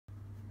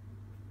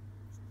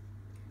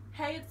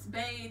Hey, it's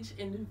Baje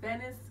in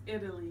Venice,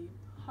 Italy.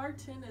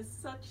 Hearten is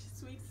such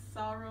sweet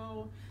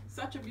sorrow,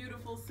 such a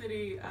beautiful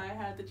city. I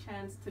had the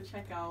chance to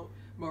check out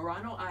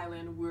Murano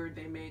Island where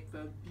they make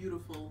the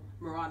beautiful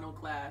Murano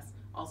glass.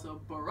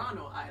 Also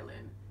Burano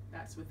Island,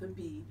 that's with a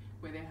B,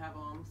 where they have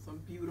some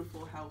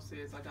beautiful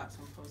houses. I got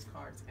some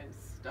postcards and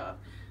stuff.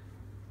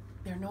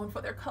 They're known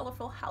for their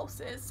colorful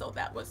houses, so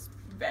that was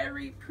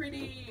very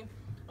pretty.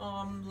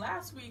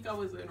 Last week I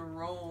was in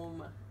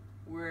Rome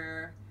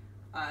where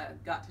I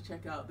got to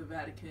check out the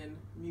Vatican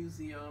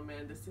Museum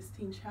and the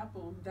Sistine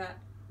Chapel. That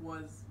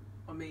was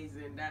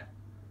amazing. That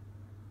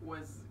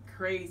was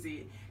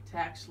crazy to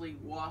actually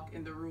walk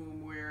in the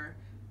room where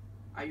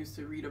I used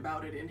to read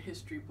about it in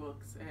history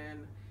books.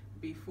 And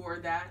before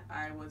that,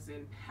 I was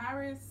in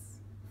Paris,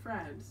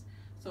 France.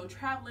 So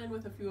traveling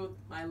with a few of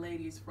my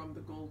ladies from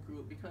the Gold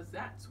Group, because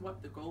that's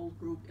what the Gold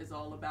Group is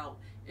all about.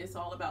 It's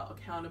all about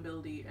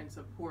accountability and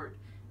support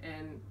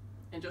and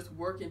just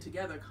working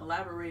together,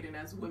 collaborating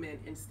as women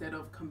instead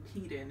of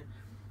competing.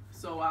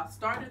 So I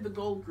started the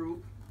Gold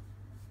Group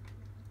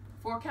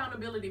for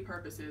accountability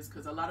purposes,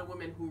 because a lot of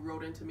women who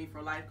wrote into me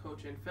for life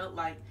coaching felt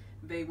like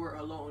they were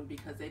alone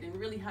because they didn't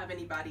really have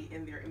anybody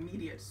in their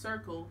immediate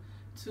circle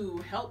to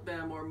help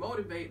them or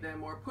motivate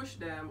them or push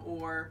them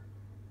or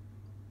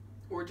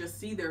just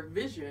see their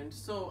vision.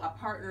 So I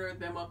partnered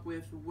them up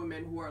with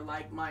women who are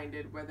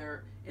like-minded,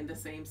 whether in the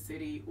same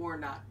city or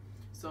not.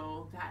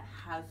 So that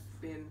has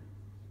been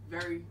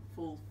very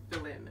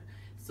fulfilling.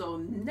 So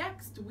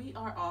next we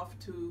are off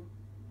to,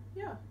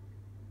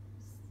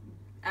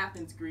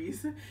 Athens,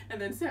 Greece,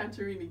 and then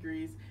Santorini,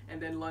 Greece,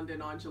 and then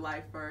London on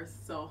July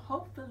 1st. So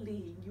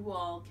hopefully you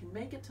all can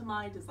make it to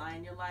my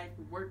Design Your Life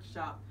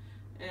workshop,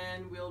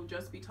 and we'll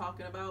just be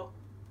talking about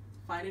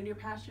finding your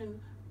passion,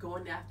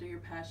 going after your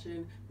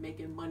passion,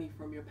 making money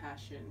from your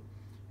passion.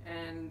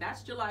 And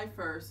that's July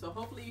 1st, so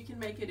hopefully you can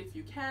make it. If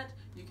you can't,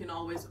 you can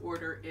always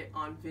order it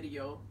on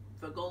video.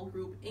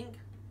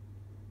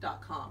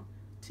 thegoldgroupinc.com,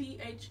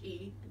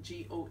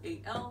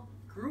 THEGOAL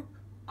group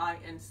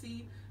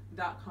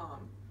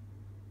INC.com.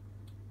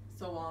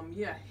 So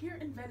here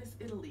in Venice,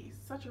 Italy,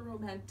 such a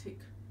romantic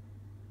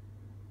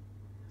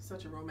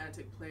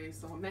place.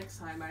 So next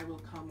time I will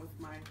come with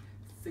my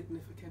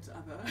significant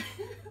other.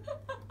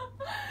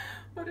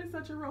 But it's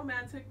such a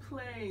romantic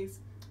place.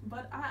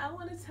 But I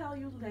want to tell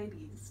you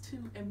ladies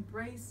to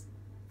embrace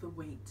the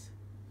wait.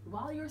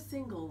 While you're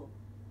single,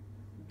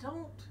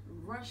 don't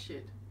rush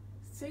it.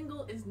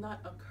 Single is not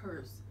a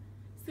curse.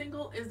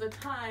 Single is a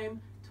time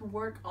to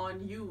work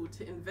on you,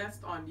 to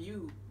invest on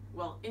you,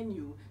 well, in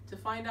you, to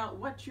find out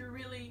what you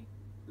really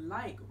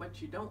like,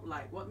 what you don't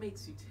like, what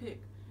makes you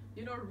tick.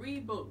 You know,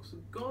 read books,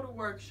 go to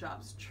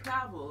workshops,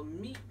 travel,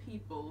 meet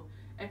people,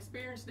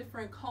 experience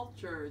different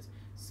cultures.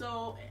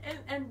 So,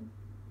 and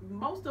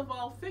most of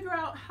all, figure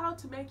out how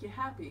to make you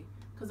happy.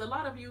 Because a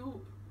lot of you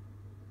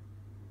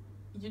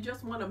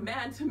just want a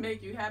man to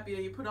make you happy,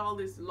 and you put all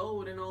this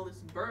load and all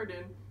this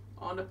burden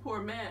on the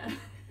poor man.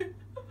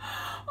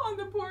 On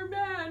the poor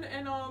man.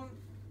 And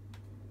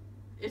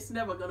it's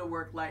never gonna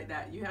work like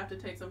that. You have to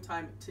take some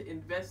time to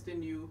invest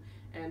in you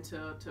and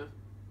to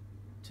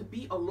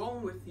be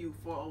alone with you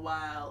for a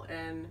while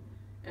and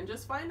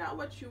just find out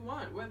what you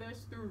want, whether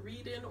it's through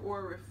reading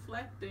or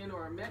reflecting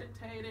or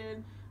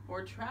meditating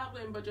or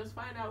traveling. But just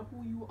find out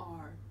who you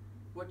are,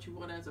 what you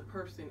want as a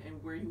person, and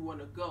where you want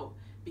to go,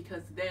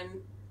 because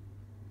then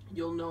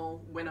you'll know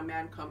when a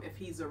man comes, if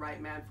he's the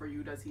right man for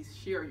you. Does he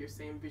share your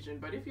same vision?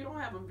 But if you don't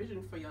have a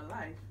vision for your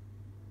life,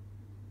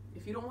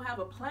 if you don't have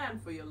a plan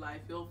for your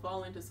life, you'll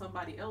fall into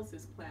somebody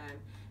else's plan,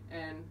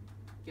 and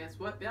guess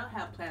what? They'll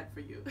have planned for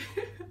you.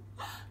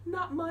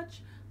 Not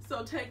much.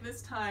 So take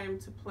this time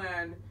to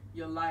plan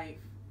your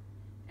life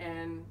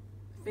and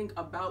think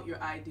about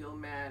your ideal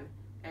man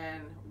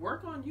and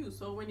work on you,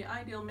 so when your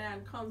ideal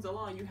man comes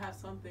along, you have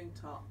something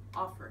to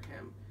offer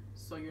him,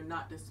 so you're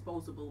not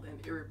disposable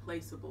and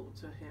irreplaceable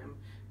to him.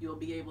 You'll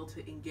be able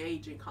to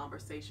engage in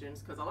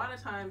conversations, because a lot of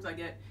times I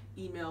get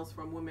emails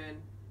from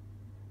women,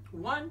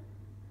 one,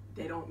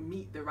 they don't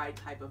meet the right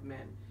type of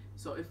men.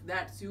 So if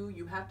that's you,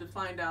 you have to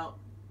find out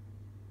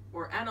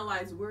or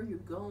analyze where you're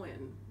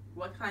going.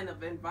 What kind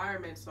of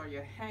environments are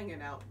you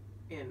hanging out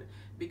in?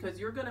 Because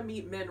you're gonna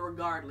meet men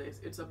regardless.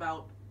 It's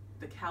about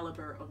the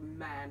caliber of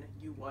man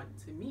you want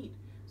to meet.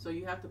 So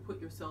you have to put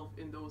yourself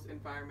in those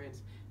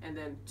environments. And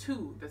then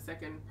two, the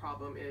second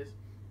problem is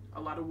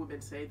a lot of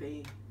women say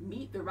they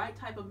meet the right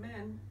type of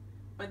men,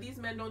 but these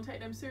men don't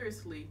take them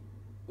seriously,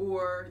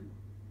 or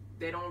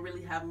they don't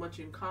really have much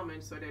in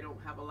common, so they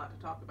don't have a lot to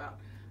talk about.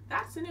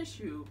 That's an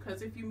issue,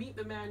 because if you meet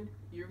the man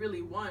you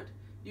really want,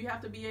 you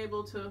have to be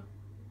able to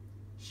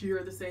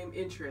share the same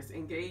interests,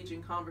 engage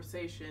in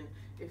conversation.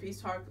 If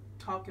he's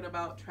talking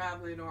about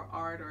traveling or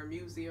art or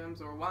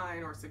museums or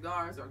wine or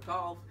cigars or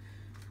golf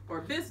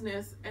or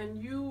business,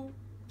 and you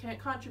can't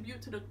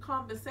contribute to the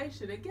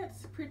conversation, it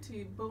gets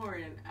pretty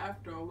boring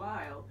after a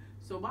while.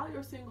 So while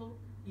you're single,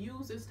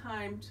 use this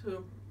time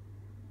to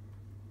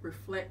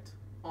reflect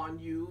on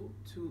you,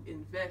 to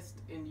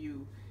invest in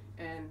you.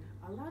 And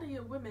a lot of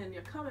you women,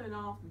 you're coming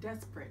off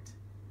desperate.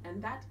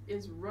 and that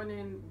is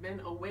running men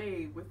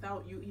away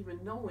without you even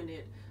knowing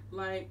it.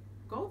 Like,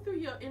 go through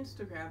your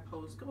Instagram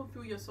posts, go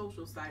through your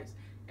social sites,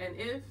 and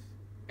if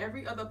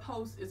every other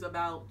post is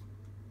about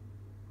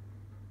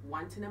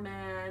wanting a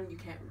man, you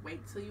can't wait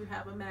till you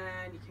have a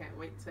man, you can't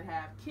wait to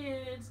have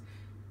kids,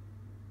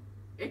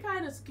 it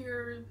kind of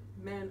scares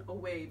men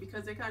away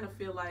because they kind of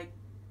feel like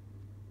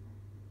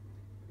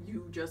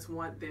you just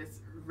want this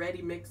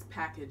ready mixed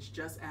package,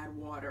 just add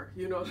water,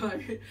 you know,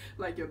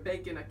 like you're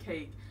baking a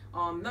cake.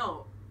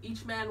 No,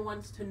 each man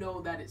wants to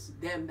know that it's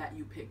them that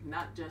you picked,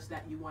 not just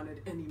that you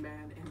wanted any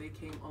man and they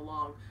came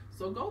along.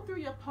 So go through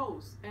your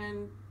posts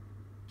and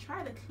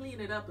try to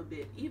clean it up a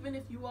bit. Even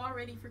if you are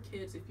ready for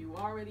kids, if you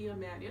are already a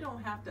man, you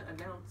don't have to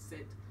announce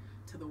it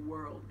to the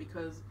world,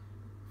 because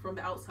from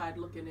the outside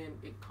looking in,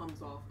 it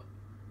comes off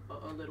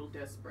a little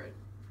desperate.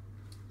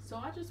 So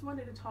I just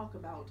wanted to talk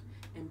about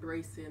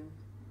embracing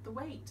the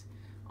wait.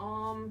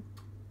 I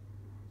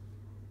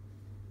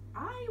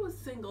was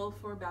single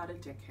for about a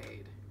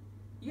decade.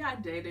 Yeah, I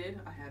dated,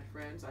 I had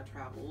friends, I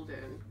traveled,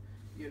 and,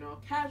 you know,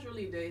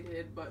 casually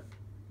dated, but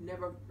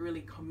never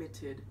really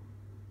committed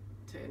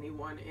to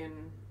anyone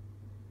in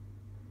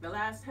the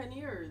last 10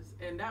 years.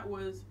 And that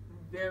was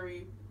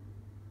very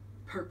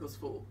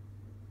purposeful,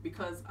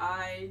 because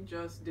I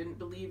just didn't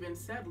believe in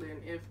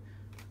settling if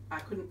I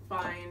couldn't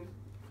find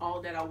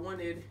all that I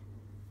wanted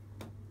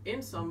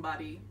in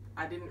somebody.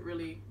 I didn't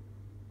really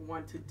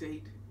want to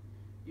date,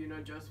 you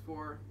know, just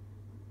for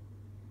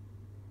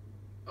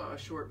a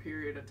short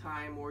period of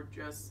time, or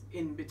just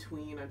in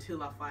between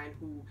until I find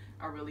who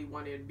I really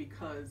wanted,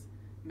 because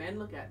men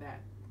look at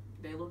that.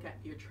 They look at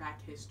your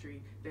track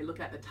history. They look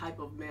at the type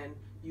of men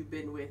you've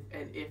been with,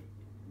 and if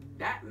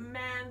that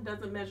man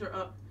doesn't measure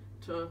up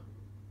to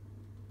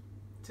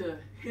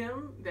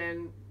him,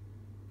 then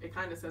it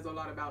kind of says a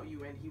lot about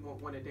you, and he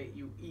won't want to date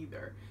you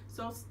either.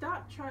 So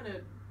stop trying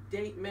to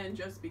date men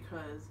just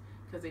because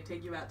they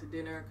take you out to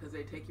dinner, because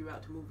they take you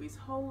out to movies.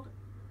 Hold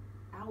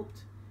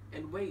out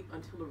and wait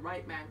until the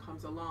right man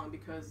comes along,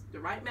 because the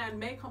right man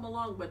may come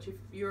along, but if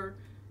you're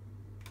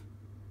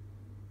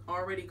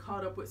already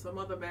caught up with some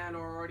other man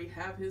or already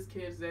have his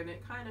kids, then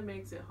it kind of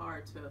makes it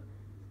hard to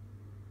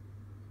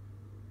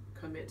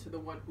commit to the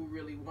one who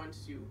really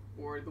wants you,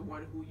 or the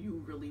one who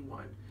you really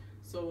want.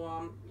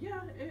 So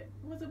yeah, it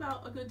was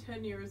about a good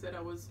 10 years that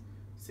I was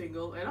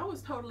single, and I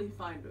was totally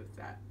fine with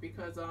that,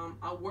 because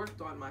I worked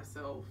on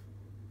myself,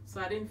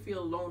 so I didn't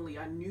feel lonely.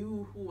 I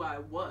knew who I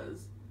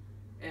was,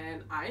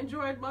 and I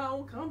enjoyed my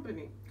own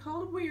company.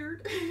 Call it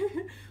weird,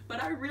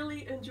 but I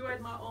really enjoyed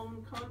my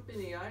own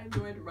company. I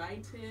enjoyed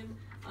writing,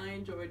 I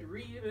enjoyed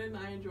reading,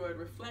 I enjoyed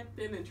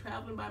reflecting and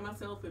traveling by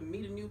myself and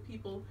meeting new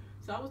people.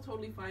 So I was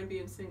totally fine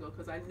being single,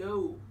 because I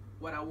know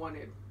what I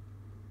wanted,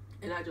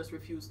 and I just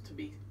refused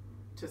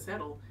to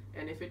settle.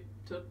 And if it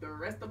took the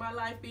rest of my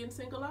life being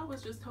single, I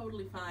was just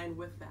totally fine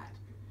with that.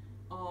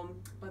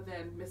 But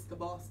then Mr.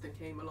 Boston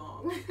came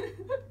along.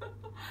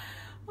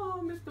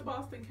 Oh, Mr.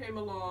 Boston came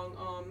along.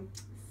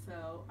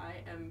 So I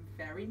am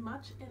very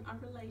much in a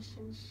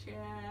relationship,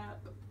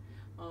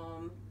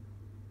 and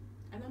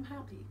I'm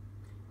happy.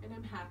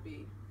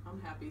 I'm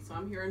happy. So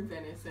I'm here in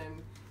Venice,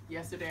 and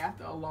yesterday,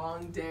 after a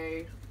long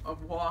day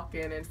of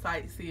walking and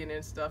sightseeing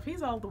and stuff,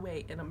 he's all the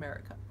way in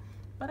America.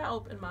 But I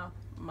opened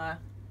my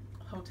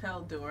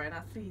hotel door, and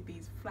I see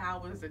these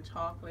flowers and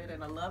chocolate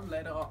and a love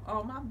letter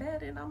on my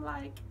bed, and I'm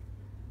like,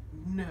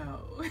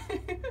 no.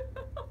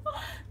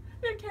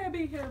 It can't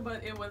be him,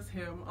 but it was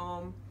him.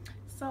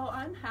 So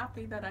I'm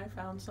happy that I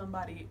found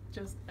somebody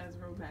just as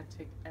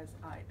romantic as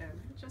I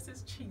am, just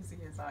as cheesy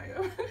as I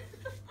am.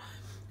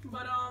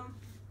 But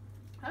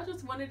I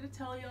just wanted to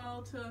tell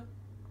y'all to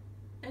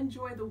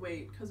enjoy the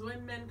wait, because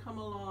when men come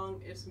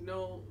along, it's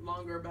no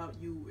longer about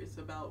you, it's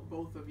about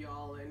both of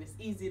y'all, and it's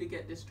easy to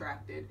get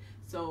distracted.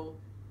 So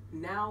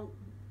now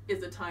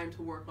is the time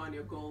to work on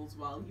your goals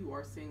while you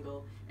are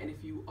single. And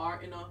if you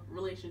are in a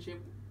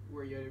relationship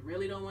where you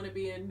really don't want to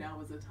be in,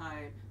 now is the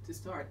time to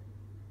start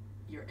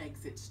your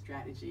exit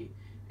strategy.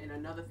 And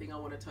another thing I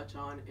want to touch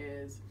on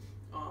is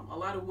a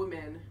lot of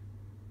women,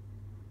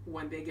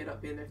 when they get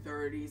up in their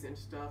 30s and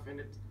stuff, and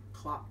the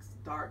clock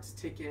starts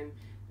ticking,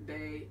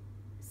 they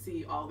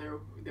see all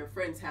their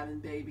friends having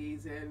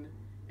babies and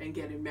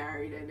getting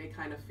married, and they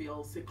kind of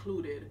feel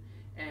secluded.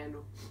 And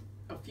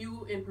a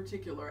few in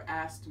particular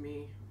asked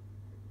me,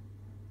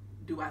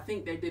 do I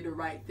think they did the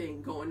right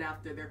thing going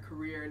after their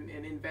career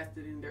and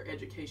invested in their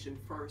education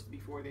first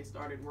before they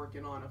started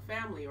working on a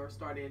family or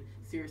started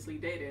seriously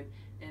dating?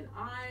 And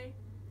I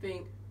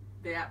think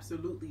they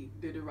absolutely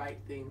did the right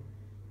thing,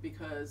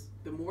 because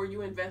the more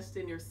you invest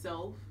in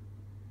yourself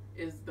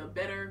is the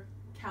better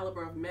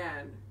caliber of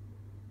man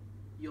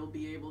you'll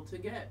be able to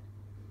get.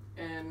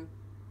 And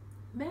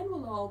men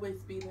will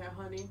always be there,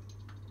 honey.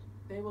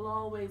 They will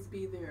always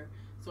be there.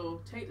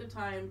 So take the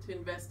time to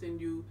invest in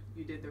you.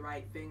 You did the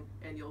right thing,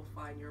 and you'll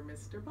find your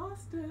Mr.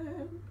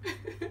 Boston.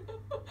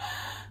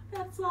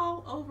 That's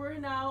all over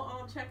and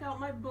out. Check out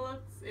my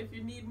books. If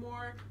you need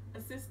more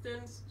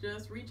assistance,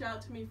 just reach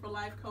out to me for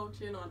life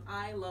coaching on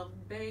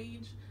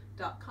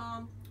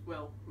ilovebaje.com,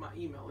 well, my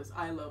email is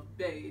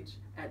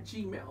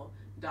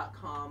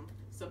ilovebeige@gmail.com.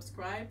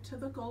 Subscribe to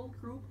the Gold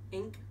Group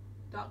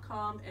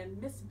Inc.com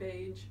and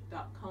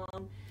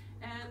missbeige.com.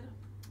 And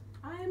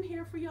I am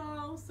here for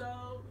y'all,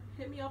 so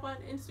hit me up on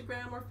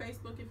Instagram or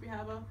Facebook if you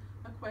have a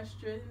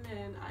question,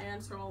 and I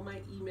answer all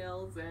my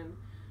emails, and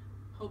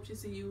hope to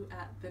see you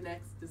at the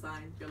next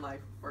Design Your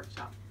Life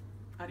workshop.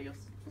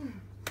 Adios.